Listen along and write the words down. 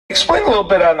Explain a little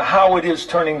bit on how it is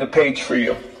turning the page for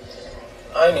you.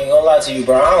 I ain't even gonna lie to you,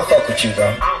 bro. I don't fuck with you, bro.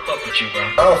 I don't fuck with you, bro.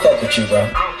 I don't fuck with you, bro.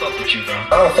 I don't fuck with you, bro. I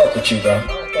don't fuck with you, bro.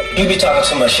 You be talking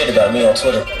too much shit about me on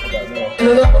Twitter.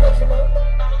 Nigga, I'ma let you know.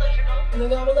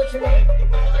 Nigga, I'ma let you know.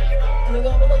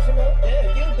 Nigga, I'ma let you know.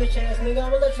 Yeah, you bitch ass nigga,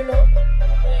 I'ma let you know.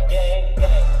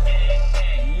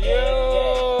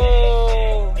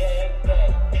 Yo,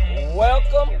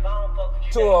 welcome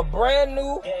to a brand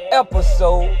new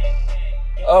episode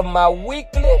of my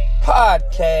weekly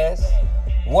podcast,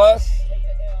 What's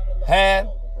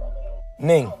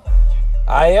Happening?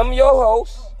 I am your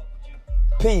host,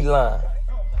 P-Line.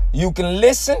 You can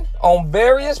listen on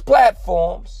various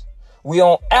platforms. We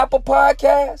on Apple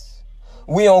Podcasts,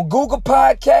 we on Google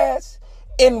Podcasts,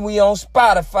 and we on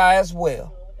Spotify as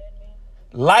well.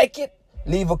 Like it,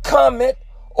 leave a comment,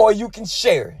 or you can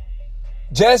share it.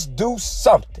 Just do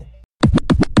something.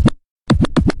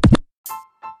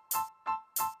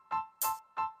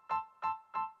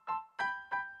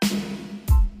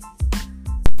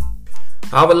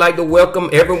 I would like to welcome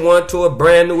everyone to a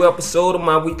brand new episode of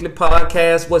my weekly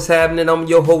podcast, What's Happening? I'm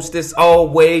your host as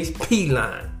always,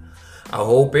 P-Line. I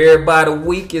hope everybody's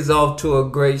week is off to a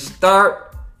great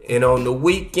start. And on the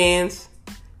weekends,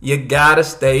 you gotta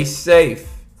stay safe.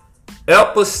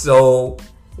 Episode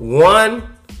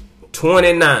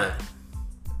 129.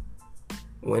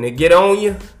 When it get on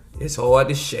you, it's hard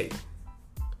to shake.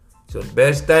 So the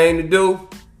best thing to do,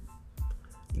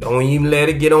 don't even let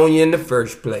it get on you in the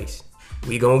first place.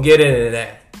 We gonna get into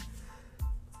that.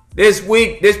 This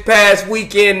past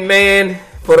weekend, man,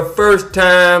 for the first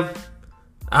time,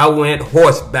 I went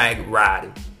horseback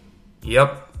riding.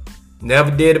 Yep,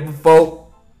 never did it before,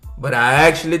 but I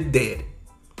actually did it.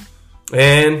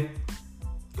 And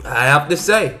I have to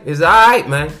say, it's alright,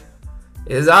 man.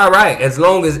 It's alright, as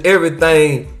long as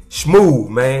everything smooth,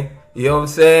 man. You know what I'm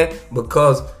saying?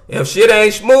 Because if shit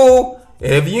ain't smooth,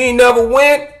 and if you ain't never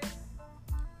went,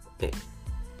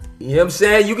 you know what I'm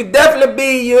saying? You can definitely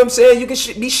be, you know what I'm saying? You can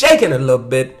be shaking a little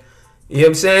bit. You know what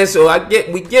I'm saying? So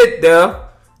we get there,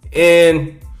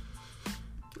 and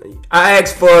I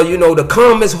asked for, the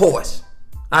calmest horse.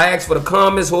 I asked for the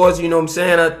calmest horse, you know what I'm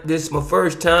saying? This is my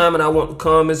first time, and I want the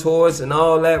calmest horse and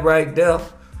all that right there.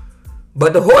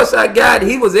 But the horse I got,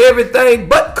 he was everything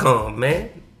but calm,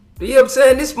 man. You know what I'm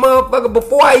saying? This motherfucker,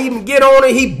 before I even get on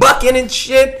it, he bucking and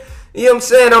shit. You know what I'm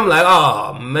saying? I'm like,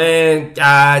 oh, man,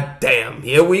 god damn,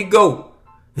 here we go.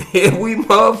 Here we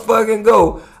motherfucking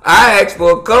go. I asked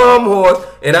for a calm horse,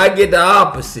 and I get the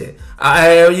opposite.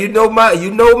 You know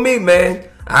me, man.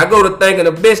 I go to thinking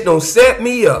the bitch don't set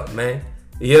me up, man.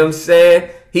 You know what I'm saying?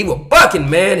 He was bucking,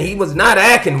 man. He was not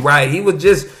acting right. He was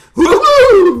just,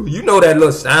 woo-hoo! You know that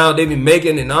little sound they be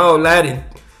making and all that, and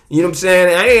you know what I'm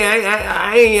saying?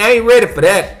 I ain't ready for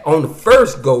that on the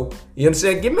first go. You know what I'm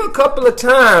saying? Give me a couple of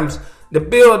times to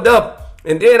build up,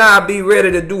 and then I'll be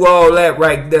ready to do all that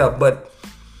right there. But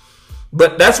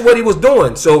that's what he was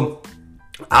doing. So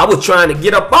I was trying to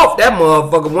get up off that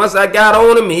motherfucker. Once I got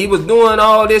on him and he was doing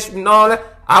all this and all that,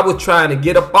 I was trying to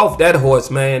get up off that horse,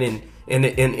 man. And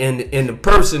the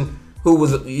person who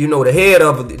was, the head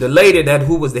of it, the lady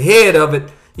who was the head of it,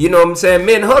 you know what I'm saying?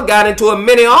 Me and her got into a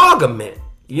mini argument.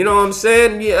 You know what I'm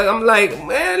saying? Yeah, I'm like,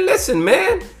 man, listen,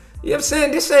 man. You know what I'm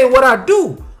saying? This ain't what I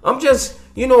do. I'm just,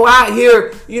 out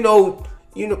here,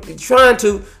 trying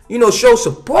to, show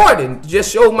support and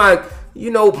just show my,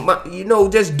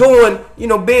 just doing,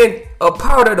 being a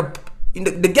part of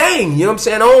the game. You know what I'm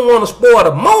saying? I don't want to spoil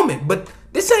the moment, but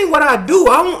this ain't what I do.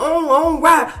 I don't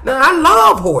ride. Now, I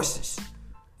love horses.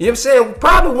 You know what I'm saying?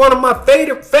 Probably one of my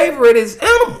favorite is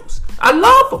animals. I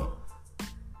love them.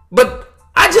 But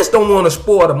I just don't want to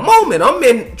spoil the moment. I'm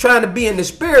trying to be in the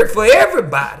spirit for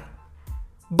everybody.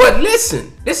 But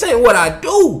listen, this ain't what I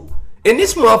do. And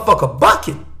this motherfucker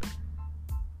bucking.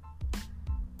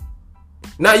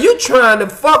 Now you trying to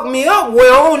fuck me up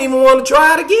where I don't even want to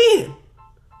try it again.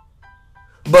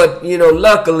 But,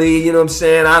 luckily, you know what I'm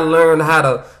saying, I learned how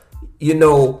to,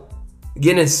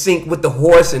 get in sync with the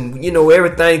horse, and,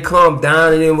 everything calmed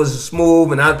down and it was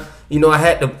smooth, and I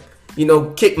had to,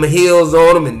 kick my heels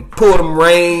on him and pull them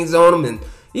reins on him, and,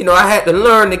 I had to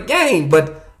learn the game.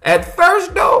 But at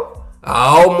first, though,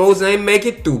 I almost ain't make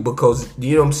it through because,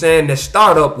 you know what I'm saying, the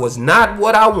startup was not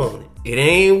what I wanted. It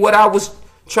ain't what I was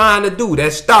trying to do,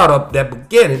 that startup, that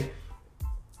beginning.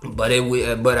 But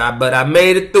I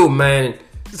made it through, man.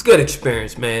 It's a good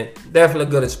experience, man. Definitely a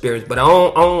good experience. But I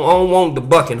don't want the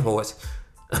bucking horse.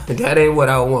 That ain't what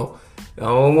I want. I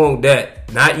don't want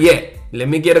that. Not yet. Let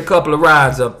me get a couple of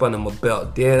rides up under my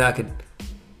belt. Then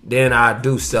I'll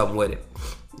do something with it.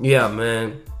 Yeah,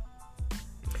 man.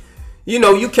 You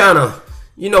know, you kind of,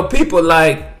 people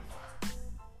like,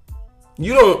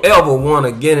 you don't ever want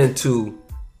to get into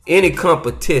any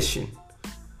competition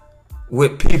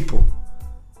with people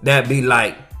that be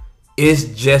like, it's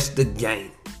just a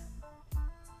game.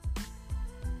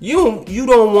 You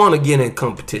don't want to get in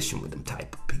competition with them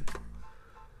type of people.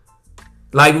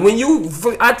 Like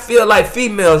I feel like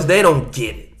females, they don't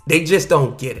get it. They just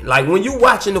don't get it. Like when you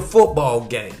watching a football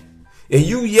game and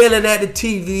you yelling at the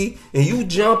TV and you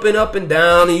jumping up and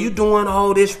down and you doing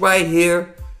all this right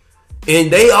here, and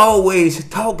they always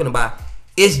talking about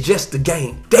it's just a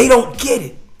game. They don't get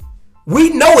it. We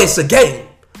know it's a game,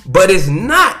 but it's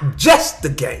not just the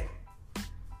game.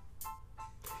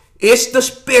 It's the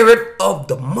spirit of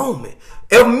the moment.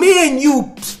 If me and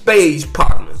you spades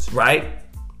partners, right?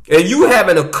 And you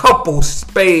having a couple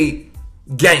spade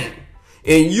game,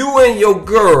 and you and your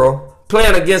girl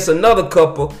playing against another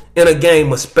couple in a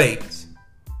game of spades.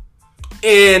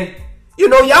 And, you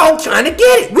know, y'all trying to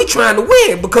get it. We trying to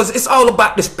win because it's all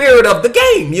about the spirit of the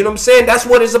game. You know what I'm saying? That's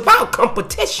what it's about,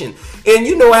 competition. And,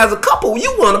 you know, as a couple,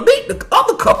 you want to beat the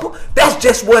other couple. That's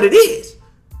just what it is.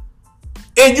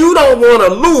 And you don't want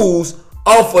to lose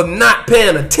off of not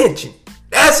paying attention.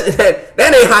 That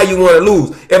ain't how you want to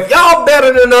lose. If y'all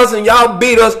better than us and y'all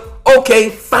beat us, okay,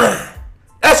 fine.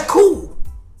 That's cool.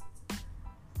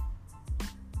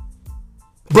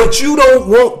 But you don't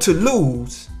want to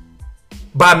lose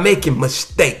by making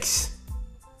mistakes.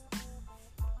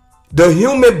 The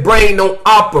human brain don't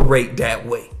operate that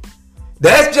way.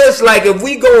 That's just like if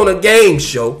we go on a game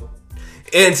show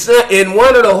and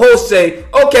one of the hosts say,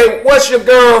 okay, what's your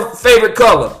girl's favorite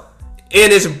color?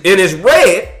 And it's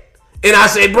red, and I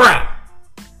say brown.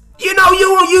 You know,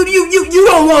 you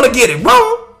don't want to get it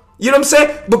wrong. You know what I'm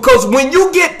saying? Because when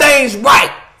you get things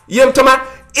right, you know what I'm talking about?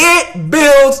 It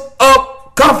builds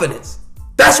up confidence.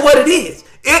 That's what it is.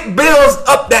 It builds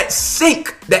up that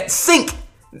sync.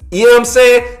 You know what I'm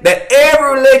saying? That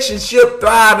every relationship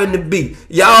thriving to be.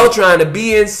 Y'all trying to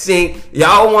be in sync.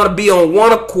 Y'all want to be on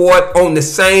one accord, on the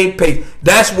same page.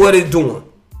 That's what it's doing.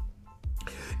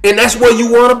 And that's where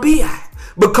you want to be at.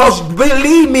 Because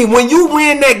believe me, when you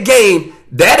win that game,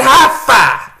 that high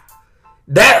five,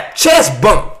 that chest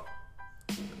bump,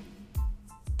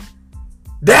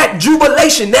 that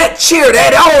jubilation, that cheer,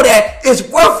 that all that is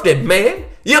worth it, man.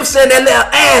 You know what I'm saying? That little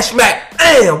ass smack.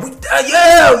 Damn,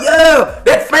 yeah.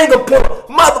 That finger point.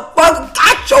 Motherfucker,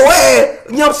 got your ass.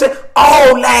 You know what I'm saying?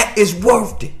 All that is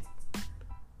worth it.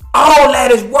 All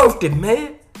that is worth it,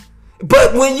 man.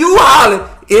 But when you holler,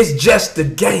 it's just a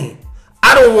game.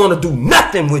 I don't want to do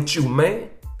nothing with you, man.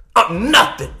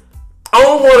 Nothing. I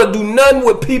don't want to do nothing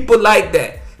with people like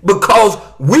that. Because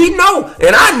we know,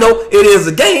 and I know it is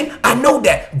a game. I know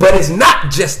that. But it's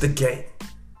not just a game.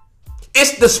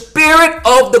 It's the spirit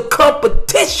of the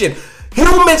competition.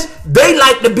 Humans, they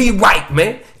like to be right,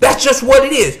 man. That's just what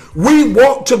it is. We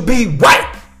want to be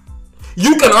right.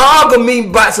 You can argue me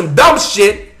about some dumb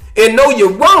shit and know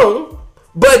you're wrong,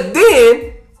 but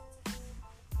then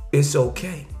it's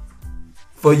okay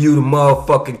for you to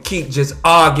motherfucking keep just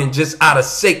arguing just out of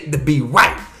sake to be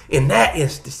right. In that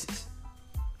instances,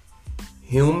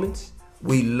 humans,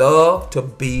 we love to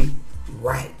be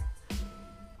right.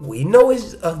 We know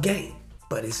it's a game,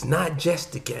 but it's not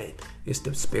just a game. It's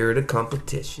the spirit of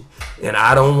competition. And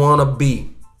I don't want to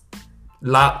be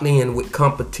locked in with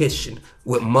competition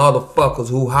with motherfuckers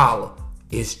who holler,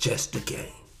 it's just a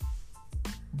game.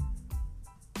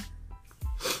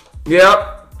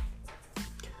 Yep.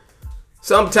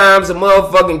 Sometimes a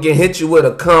motherfucker can hit you with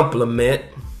a compliment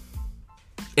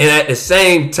and at the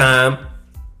same time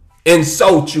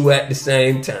insult you at the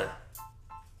same time.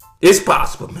 It's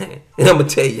possible, man. And I'm going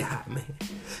to tell you how, man.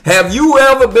 Have you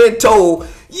ever been told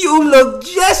you look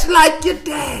just like your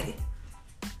daddy?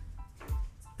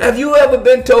 Have you ever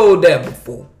been told that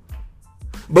before?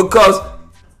 Because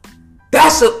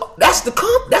that's the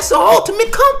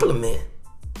ultimate compliment.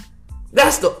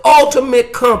 That's the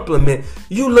ultimate compliment.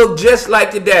 You look just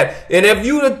like your dad. And if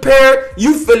you the parent,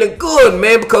 you feeling good,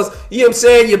 man, because you know what I'm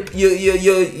saying,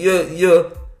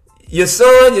 your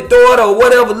son, your daughter, or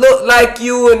whatever look like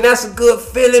you, and that's a good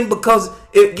feeling because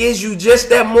it gives you just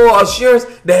that more assurance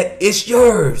that it's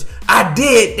yours. I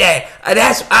did that.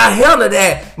 I handled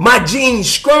that. My genes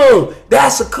strong.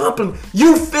 That's a compliment.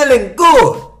 You feeling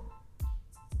good.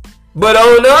 But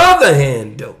on the other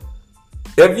hand, though,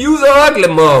 if you's an ugly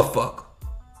motherfucker,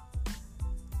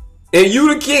 and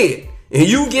you the kid, and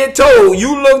you get told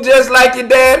you look just like your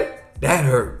dad, that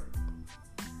hurt.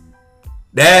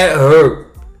 That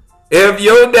hurt. If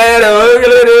your dad ugly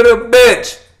little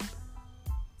bitch,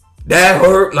 that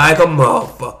hurt like a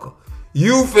motherfucker.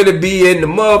 You finna be in the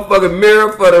motherfucking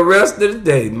mirror for the rest of the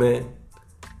day, man.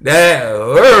 That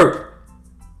hurt.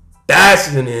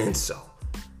 That's an insult.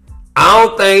 I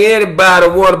don't think anybody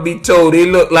want to be told they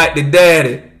look like their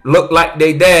daddy,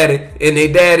 and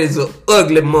their daddy's an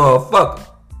ugly motherfucker.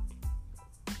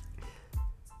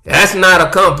 That's not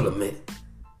a compliment.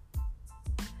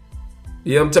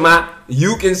 You know what I'm talking about?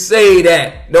 You can say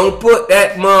that. Don't put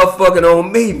that motherfucking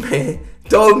on me, man.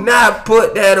 Do not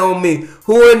put that on me.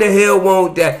 Who in the hell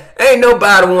want that? Ain't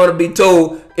nobody want to be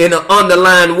told in an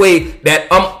underlying way that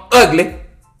I'm ugly.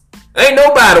 Ain't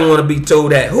nobody want to be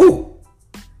told that. Who?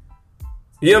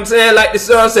 You know what I'm saying? Like the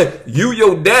son said, you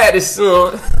your daddy's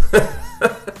son.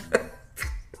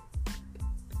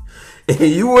 And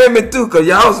you women too, because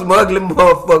y'all some ugly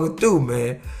motherfuckers too,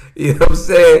 man. You know what I'm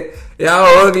saying?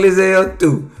 Y'all ugly as hell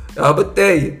too. I'ma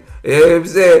tell you. You know what I'm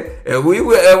saying? If we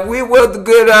were to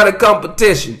get out of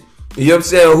competition, you know what I'm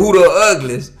saying, who the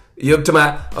ugliest, you know what I'm talking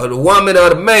about, or the woman or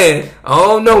the man, I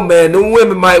don't know, man. Them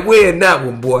women might win that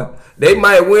one, boy. They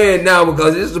might win now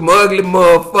because it's some ugly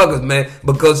motherfuckers, man.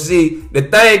 Because, see, the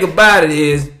thing about it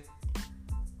is,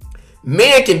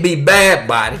 men can be bad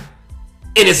body,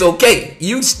 and it's okay.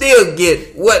 You still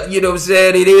get what, you know what I'm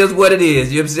saying, it is what it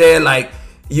is. You know what I'm saying? Like,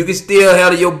 you can still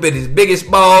handle your business. Biggest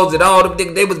balls and all them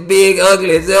things, they was big,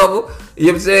 ugly as ever. You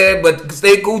know what I'm saying? But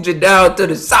stay coochie down to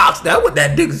the socks. That's what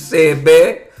that nigga said,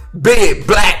 man. Big,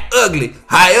 black, ugly.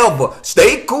 However,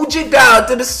 stay coochie down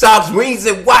to the socks, rings,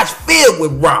 and watch filled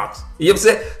with rocks. You know what I'm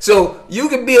saying? So you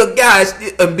can be a guy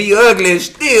and be ugly and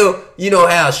still, you know,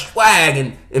 have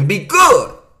swag and be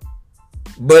good.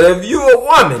 But if you a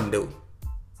woman, though,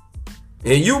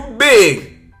 and you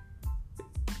big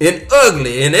and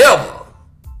ugly and ever,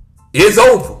 it's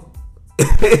over.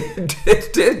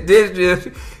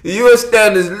 You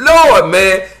stand as Lord,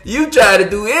 man. You try to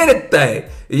do anything.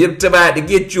 You try to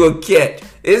get you a catch.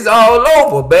 It's all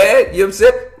over, man. You know what I'm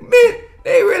saying? Man,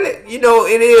 they really, you know,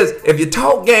 it is. If you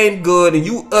talk game good and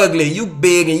you ugly and you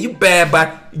big and you bad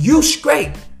by, you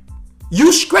straight.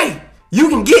 You straight. You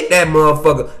can get that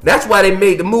motherfucker. That's why they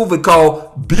made the movie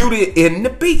called Beauty and the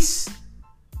Beast.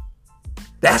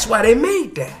 That's why they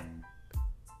made that.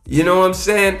 You know what I'm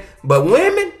saying? But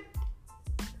women,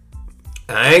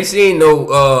 I ain't seen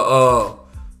the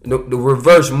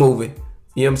reverse movie. You know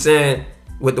what I'm saying?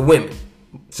 With the women.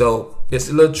 So it's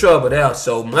a little trouble there.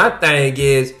 So my thing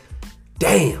is,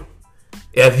 damn,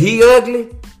 if he ugly,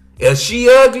 if she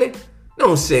ugly,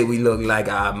 don't say we look like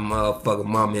our motherfucking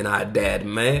mom and our dad,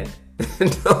 man.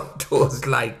 Don't do us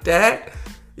like that.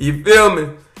 You feel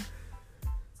me?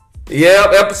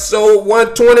 Yep, episode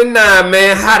 129,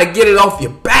 man. How to get it off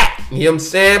your back. You know what I'm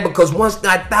saying? Because once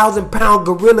that 1,000-pound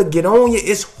gorilla get on you,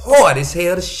 it's hard as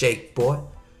hell to shake, boy.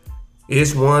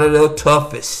 It's one of the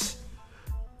toughest.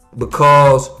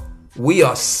 Because we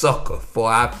are sucker for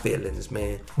our feelings,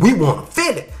 man. We want to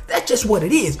feel it. That's just what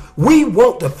it is. We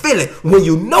want to feel it. When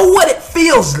you know what it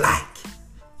feels like,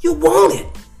 you want it.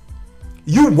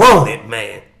 You want it,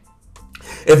 man.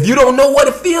 If you don't know what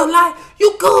it feels like,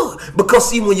 you good. Because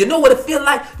see, when you know what it feels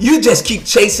like, you just keep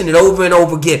chasing it over and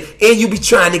over again. And you be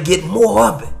trying to get more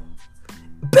of it.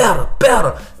 Better,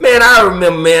 better. Man, I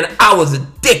remember, man, I was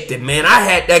addicted, man. I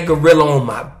had that gorilla on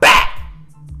my back.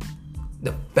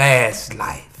 The fast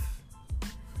life.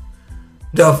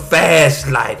 The fast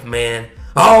life, man.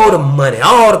 All the money,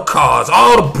 all the cars,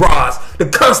 all the bras, the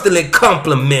constantly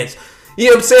compliments. You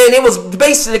know what I'm saying? It was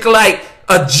basically like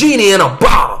a genie in a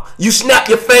bottle. You snap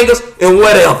your fingers and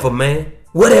whatever, man.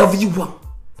 Whatever you want.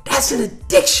 That's an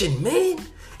addiction, man.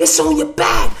 It's on your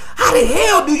back. How the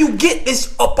hell do you get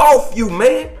this up off you,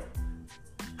 man?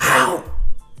 How?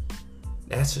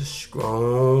 That's a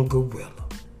strong gorilla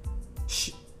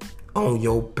on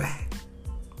your back.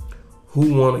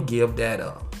 Who want to give that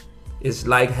up? It's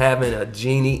like having a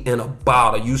genie in a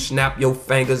bottle. You snap your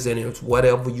fingers and it's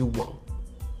whatever you want.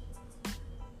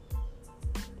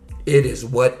 It is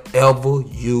whatever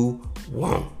you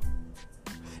want.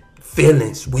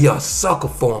 Feelings, we are sucker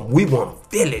for them. We want to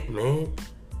feel it, man.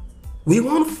 We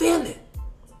want to feel it.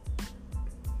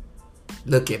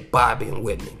 Look at Bobby and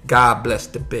Whitney. God bless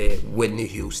the bed, Whitney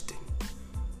Houston.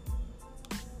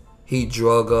 He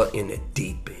drug her in the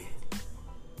deep end.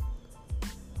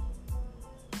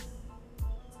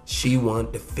 She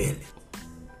wanted to feel it.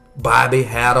 Bobby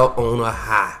had her on a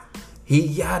high.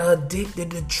 He got her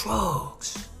addicted to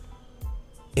drugs.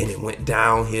 And it went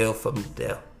downhill from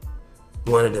there.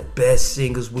 One of the best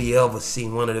singers we ever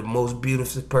seen. One of the most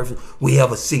beautiful persons we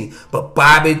ever seen. But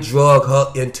Bobby drug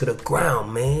her into the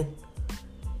ground, man.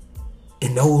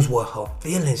 And those were her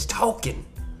feelings talking.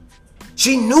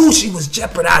 She knew she was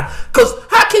jeopardized. Because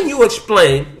how can you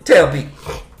explain, tell me,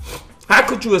 how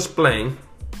could you explain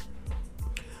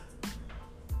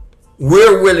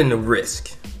we're willing to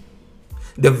risk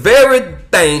the very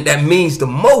thing that means the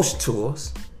most to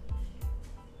us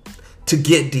to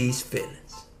get these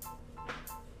feelings.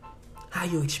 How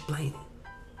you explain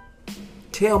it?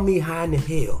 Tell me how in the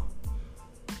hell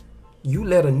you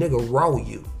let a nigga raw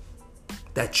you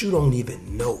that you don't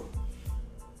even know.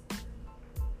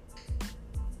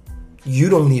 You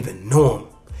don't even know him,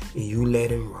 and you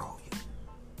let him raw you.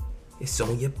 It's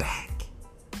on your back.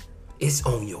 It's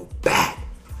on your back.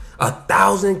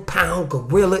 1,000-pound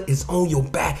gorilla is on your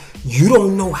back. You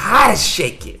don't know how to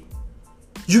shake it.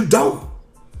 You don't.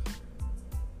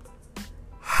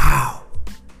 How?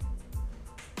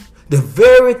 The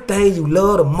very thing you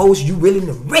love the most, you willing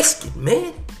to risk it,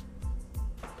 man.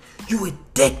 You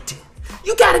addicted.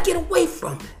 You gotta get away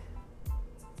from it.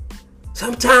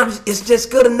 Sometimes it's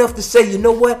just good enough to say, you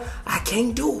know what? I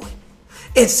can't do it.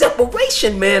 And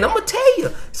separation, man, I'm gonna tell you,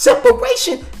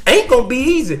 separation ain't gonna be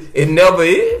easy. It never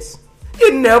is.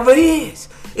 It never is.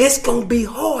 It's gonna be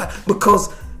hard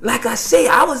because, like I say,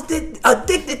 I was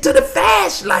addicted to the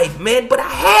fast life, man, but I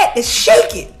had to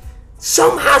shake it.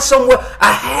 Somehow, somewhere,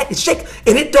 I had to shake it.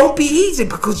 And it don't be easy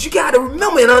because you gotta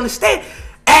remember and understand,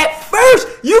 at first,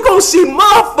 you gonna see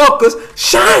motherfuckers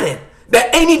shining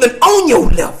that ain't even on your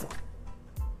level.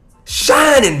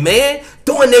 Shining, man,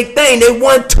 doing their thing. They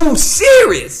want too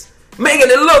serious, making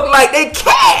it look like they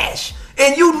cash.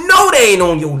 And you know they ain't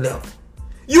on your level.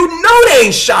 You know they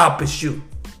ain't sharp as you.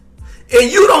 And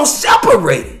you don't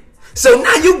separate it. So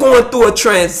now you going through a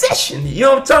transition. You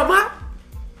know what I'm talking about?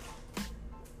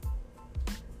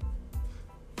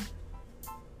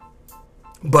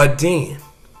 But then,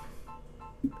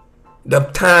 the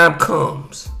time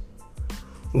comes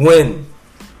when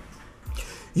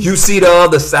you see the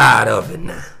other side of it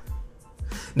now.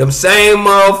 Them same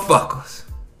motherfuckers.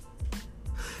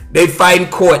 They fighting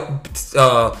court.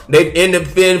 They end up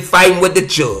fighting with the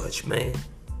judge, man.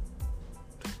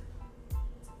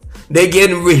 They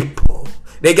getting repo.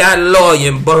 They got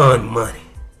lawyer and bond money.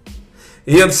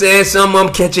 You know what I'm saying? Some of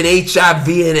them catching HIV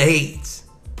and AIDS.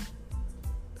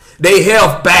 They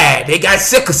health bad. They got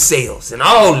sickle cells and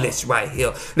all this right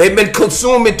here. They've been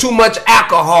consuming too much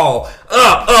alcohol.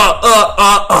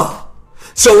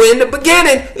 So in the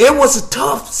beginning, it was a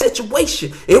tough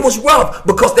situation. It was rough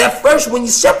because that first, when you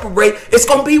separate, it's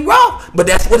going to be rough. But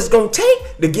that's what it's going to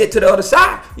take to get to the other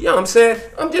side. You know what I'm saying?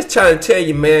 I'm just trying to tell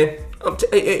you, man.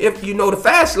 If you know the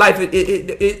fast life,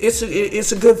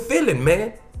 it's a good feeling,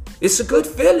 man. It's a good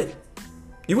feeling.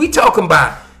 We talking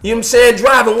about, you know what I'm saying,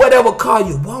 driving whatever car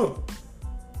you want.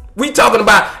 We talking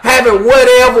about having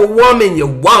whatever woman you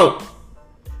want.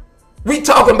 We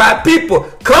talking about people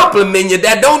complimenting you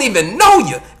that don't even know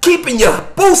you, keeping your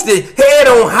boosted head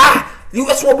on high.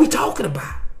 That's what we talking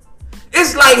about.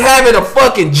 It's like having a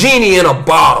fucking genie in a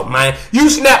bottle, man. You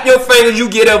snap your fingers, you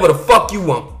get whatever the fuck you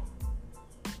want.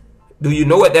 Do you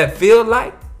know what that feel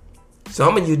like?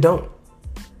 Some of you don't.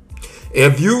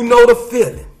 If you know the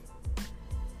feeling,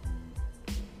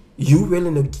 you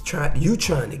really trying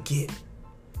to get it.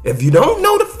 If you don't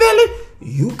know the feeling,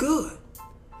 you good.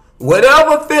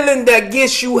 Whatever feeling that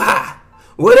gets you high,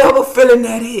 whatever feeling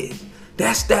that is,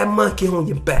 that's that monkey on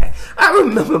your back. I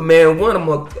remember, man, one of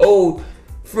my old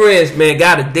friends, man,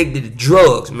 got addicted to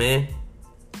drugs, man.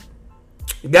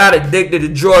 Got addicted to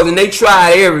drugs, and they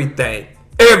tried everything.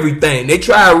 Everything. They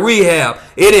tried rehab.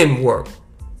 It didn't work.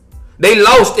 They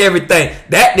lost everything.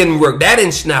 That didn't work. That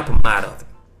didn't snap them out of it.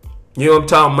 You know what I'm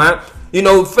talking about? You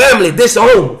know, family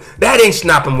disowned. That ain't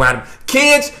snapping out of them.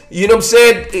 Kids, you know what I'm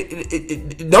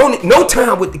saying? No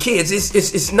time with the kids.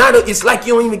 It's not. It's like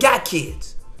you don't even got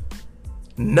kids.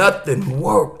 Nothing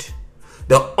worked.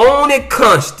 The only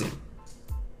constant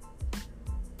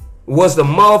was the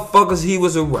motherfuckers he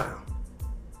was around.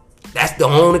 That's the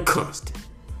only constant.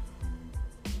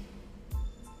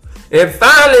 And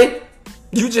finally,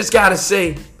 you just gotta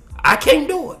say, I can't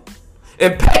do it.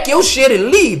 And pack your shit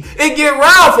and leave. And get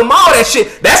around from all that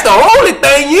shit. That's the only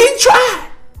thing you ain't tried.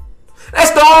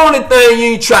 That's the only thing you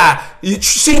ain't tried. You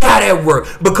see how that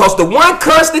works. Because the one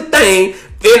constant thing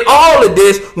in all of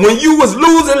this, when you was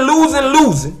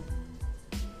losing,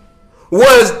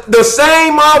 was the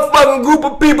same motherfucking group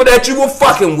of people that you were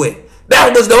fucking with.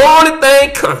 That was the only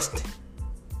thing constant.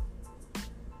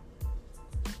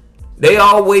 They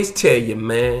always tell you,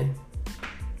 man,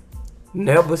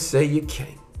 never say you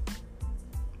can't.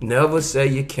 Never say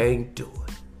you can't do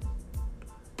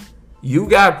it. You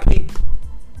got people,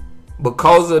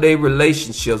 because of their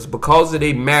relationships, because of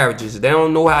their marriages, they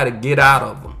don't know how to get out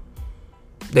of them.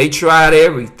 They tried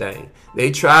everything.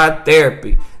 They tried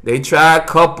therapy. They tried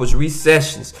couples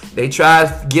recessions. They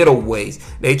tried getaways.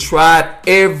 They tried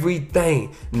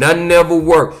everything. Nothing ever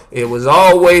worked. It was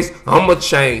always, I'm going to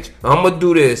change. I'm going to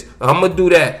do this. I'm going to do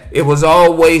that. It was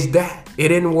always that. It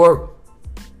didn't work.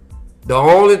 The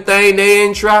only thing they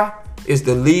ain't try is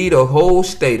to lead a whole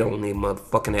state on their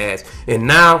motherfucking ass. And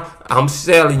now, I'm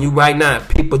telling you right now,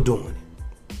 people doing it.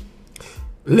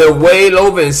 Lil Wayne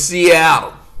over in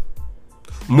Seattle.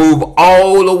 Move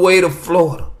all the way to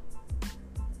Florida.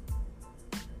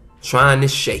 Trying to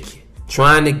shake it.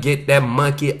 Trying to get that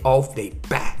monkey off their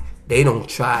back. They don't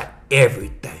try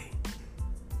everything.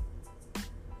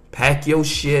 Pack your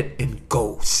shit and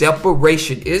go.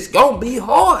 Separation is gonna be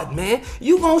hard, man.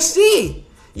 You gonna see.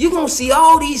 You gonna see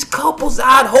all these couples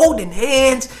out holding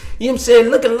hands. You know what I'm saying?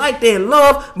 Looking like they're in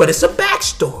love. But it's a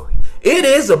backstory. It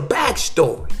is a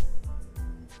backstory.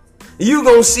 You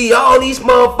gonna see all these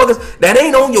motherfuckers that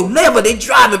ain't on your level. They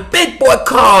driving big boy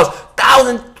cars.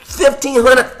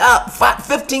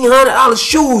 $1,500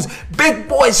 shoes, big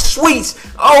boy suites,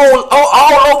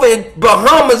 all over in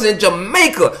Bahamas and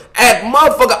Jamaica at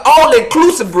motherfucker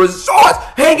all-inclusive resorts,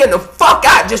 hanging the fuck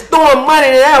out, just throwing money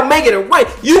in there, making it right.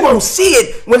 You gonna see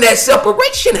it when that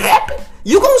separation happen.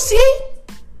 You gonna see it.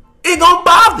 It gonna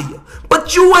bother you.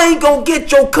 But you ain't gonna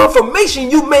get your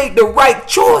confirmation you made the right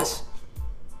choice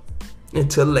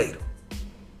until later.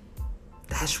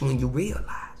 That's when you realize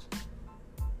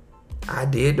I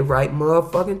did the right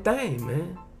motherfucking thing,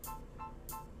 man.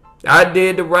 I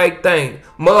did the right thing.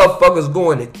 Motherfuckers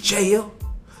going to jail.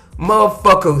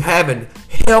 Motherfuckers having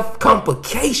health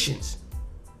complications.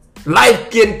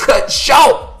 Life getting cut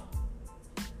short.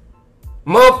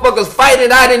 Motherfuckers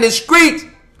fighting out in the streets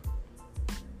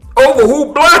over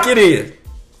who block it is.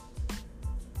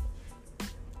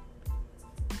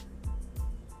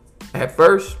 At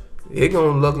first, it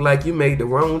gonna look like you made the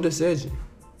wrong decision.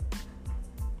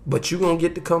 But you gonna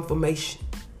get the confirmation.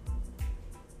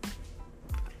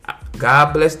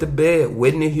 God bless the bed,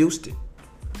 Whitney Houston.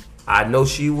 I know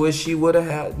she wish she would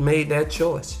have made that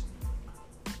choice.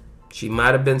 She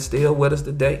might have been still with us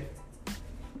today.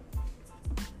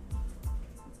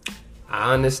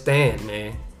 I understand,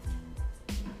 man,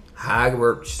 how it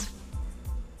works.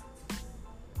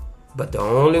 But the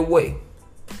only way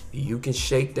you can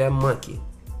shake that monkey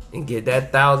and get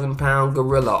that 1,000-pound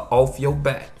gorilla off your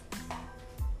back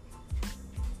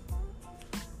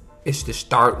is to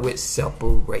start with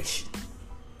separation.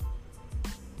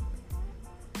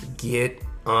 Get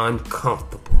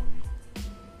uncomfortable.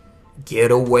 Get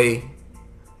away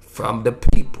from the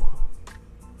people.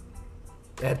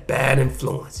 That bad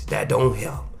influence, that don't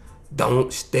help.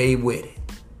 Don't stay with it.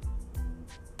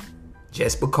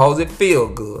 Just because it feel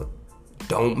good,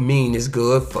 don't mean it's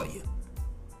good for you.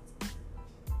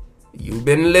 You've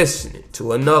been listening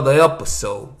to another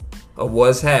episode of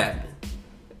What's Happening.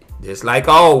 Just like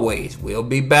always, we'll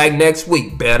be back next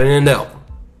week better than ever.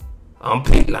 I'm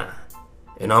Pete Line,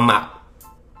 and I'm out.